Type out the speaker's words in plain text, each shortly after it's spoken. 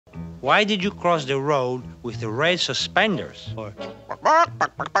Why did you cross the road with the raised suspenders?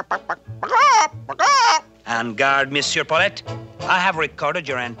 En garde, Monsieur Paulette. I have recorded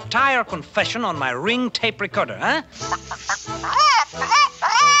your entire confession on my ring tape recorder, huh?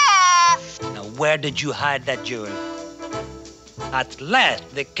 Now, where did you hide that jewel? At last,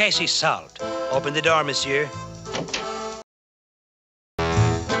 the case is solved. Open the door, monsieur.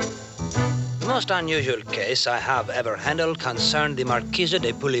 The most unusual case I have ever handled concerned the Marquise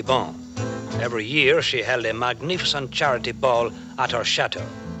de Poule Bon. Every year, she held a magnificent charity ball at her chateau.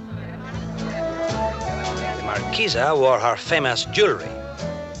 The Marquise wore her famous jewelry,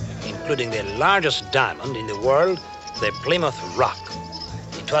 including the largest diamond in the world, the Plymouth Rock.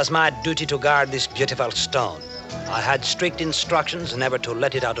 It was my duty to guard this beautiful stone. I had strict instructions never to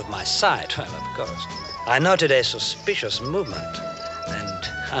let it out of my sight. Well, of course. I noted a suspicious movement and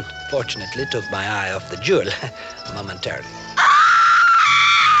unfortunately took my eye off the jewel momentarily.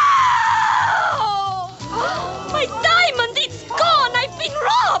 Oh, my diamond, it's gone! I've been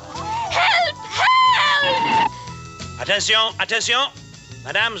robbed! Help! Help! Attention, attention!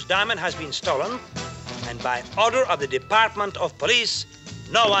 Madame's diamond has been stolen, and by order of the Department of Police,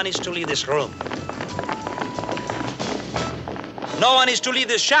 no one is to leave this room. No one is to leave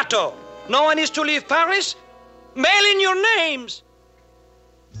this chateau. No one is to leave Paris. Mail in your names.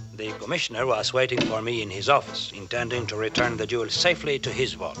 The commissioner was waiting for me in his office, intending to return the jewel safely to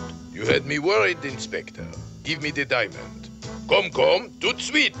his vault. You had me worried, Inspector. Give me the diamond. Come, tout de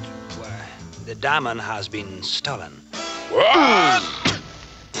suite. Well, the diamond has been stolen. What?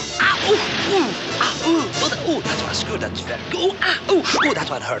 That was good. That's very good. That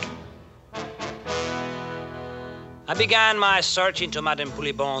one hurt. I began my search into Madame de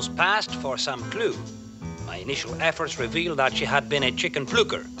Poule Bon's past for some clue. My initial efforts revealed that she had been a chicken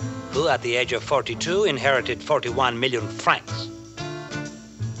plucker who, at the age of 42, inherited 41 million francs.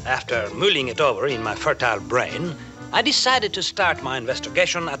 After mulling it over in my fertile brain, I decided to start my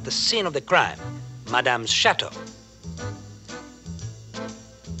investigation at the scene of the crime, Madame's chateau.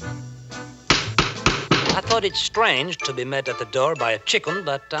 I thought it strange to be met at the door by a chicken,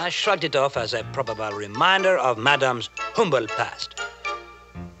 but I shrugged it off as a probable reminder of Madame's humble past.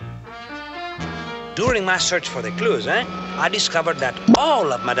 During my search for the clues, I discovered that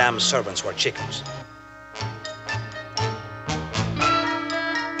all of Madame's servants were chickens.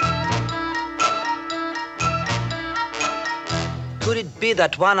 Could it be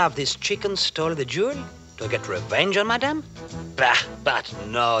that one of these chickens stole the jewel to get revenge on Madame? Bah, but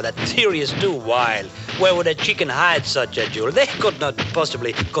no, that theory is too wild. Where would a chicken hide such a jewel? They could not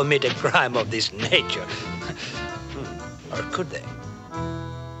possibly commit a crime of this nature. Or could they?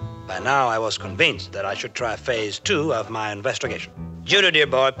 By now, I was convinced that I should try phase 2 of my investigation. Judo, dear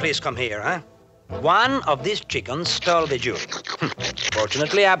boy, please come here, huh? One of these chickens stole the jewel.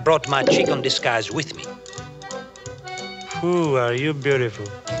 Fortunately, I brought my chicken disguise with me. Ooh, are you beautiful?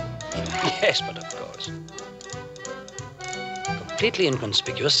 Yes, but of course. Completely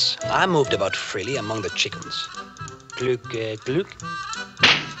inconspicuous, I moved about freely among the chickens. Gluk, gluk.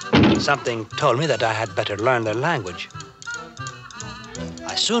 Something told me that I had better learn their language.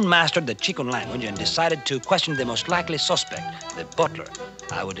 I soon mastered the chicken language and decided to question the most likely suspect, the butler.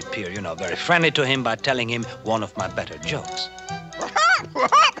 I would appear, very friendly to him by telling him one of my better jokes.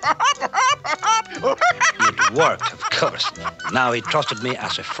 It worked, of course. Now he trusted me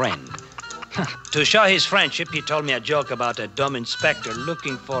as a friend. To show his friendship, he told me a joke about a dumb inspector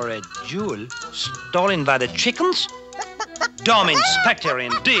looking for a jewel stolen by the chickens. Dumb inspector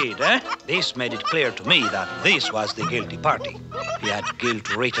indeed, eh? This made it clear to me that this was the guilty party. He had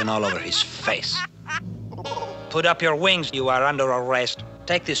guilt written all over his face. Put up your wings, you are under arrest.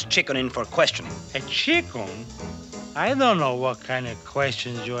 Take this chicken in for questioning. A chicken? I don't know what kind of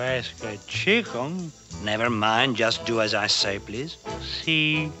questions you ask a chicken. Never mind, just do as I say, please.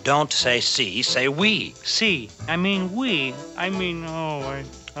 Si. Don't say si, say we. Si. I mean we.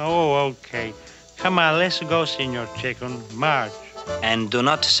 Okay. Come on, let's go, Senor Chicken. March. And do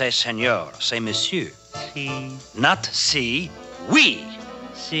not say senor, say monsieur. Si. Not si, we.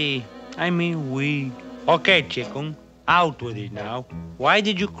 Si. I mean we. Okay, Chicken. Out with it now. Why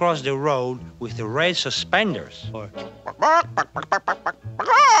did you cross the road with the raised suspenders?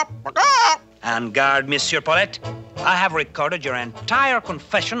 En garde, Monsieur Paulette. I have recorded your entire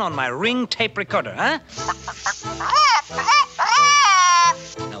confession on my ring tape recorder, huh?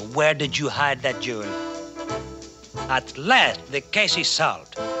 Now, where did you hide that jewel? At last, the case is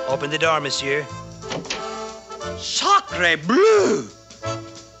solved. Open the door, monsieur. Sacre bleu!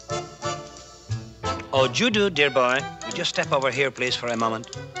 Oh, Judo, dear boy, would you step over here, please, for a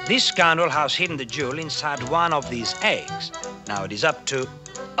moment? This scoundrel has hidden the jewel inside one of these eggs. Now it is up to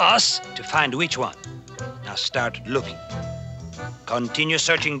us to find which one. Now start looking. Continue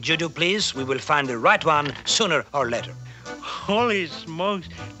searching, Judo, please. We will find the right one sooner or later. Holy smokes,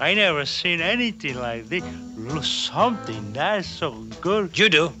 I never seen anything like this. Look, something that's so good.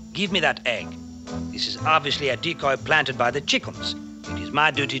 Judo, give me that egg. This is obviously a decoy planted by the chickens. It is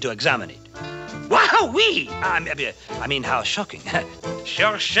my duty to examine it. Wowee! I mean, how shocking.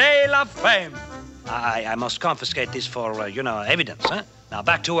 Cherchez la femme. I must confiscate this for, evidence, huh? Now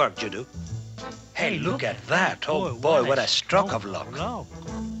back to work, Judo. Hey, look at that. Oh, boy, what a stroke of luck. No.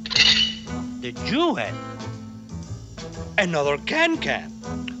 The jewel. Another can-can.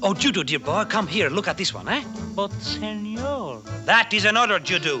 Oh, Judo, dear boy, come here. Look at this one, eh? But, senor. That is another,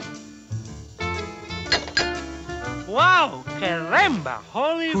 Judo. Wow, caramba,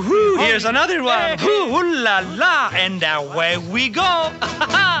 holy... Here's another one. Ooh la la, and away we go.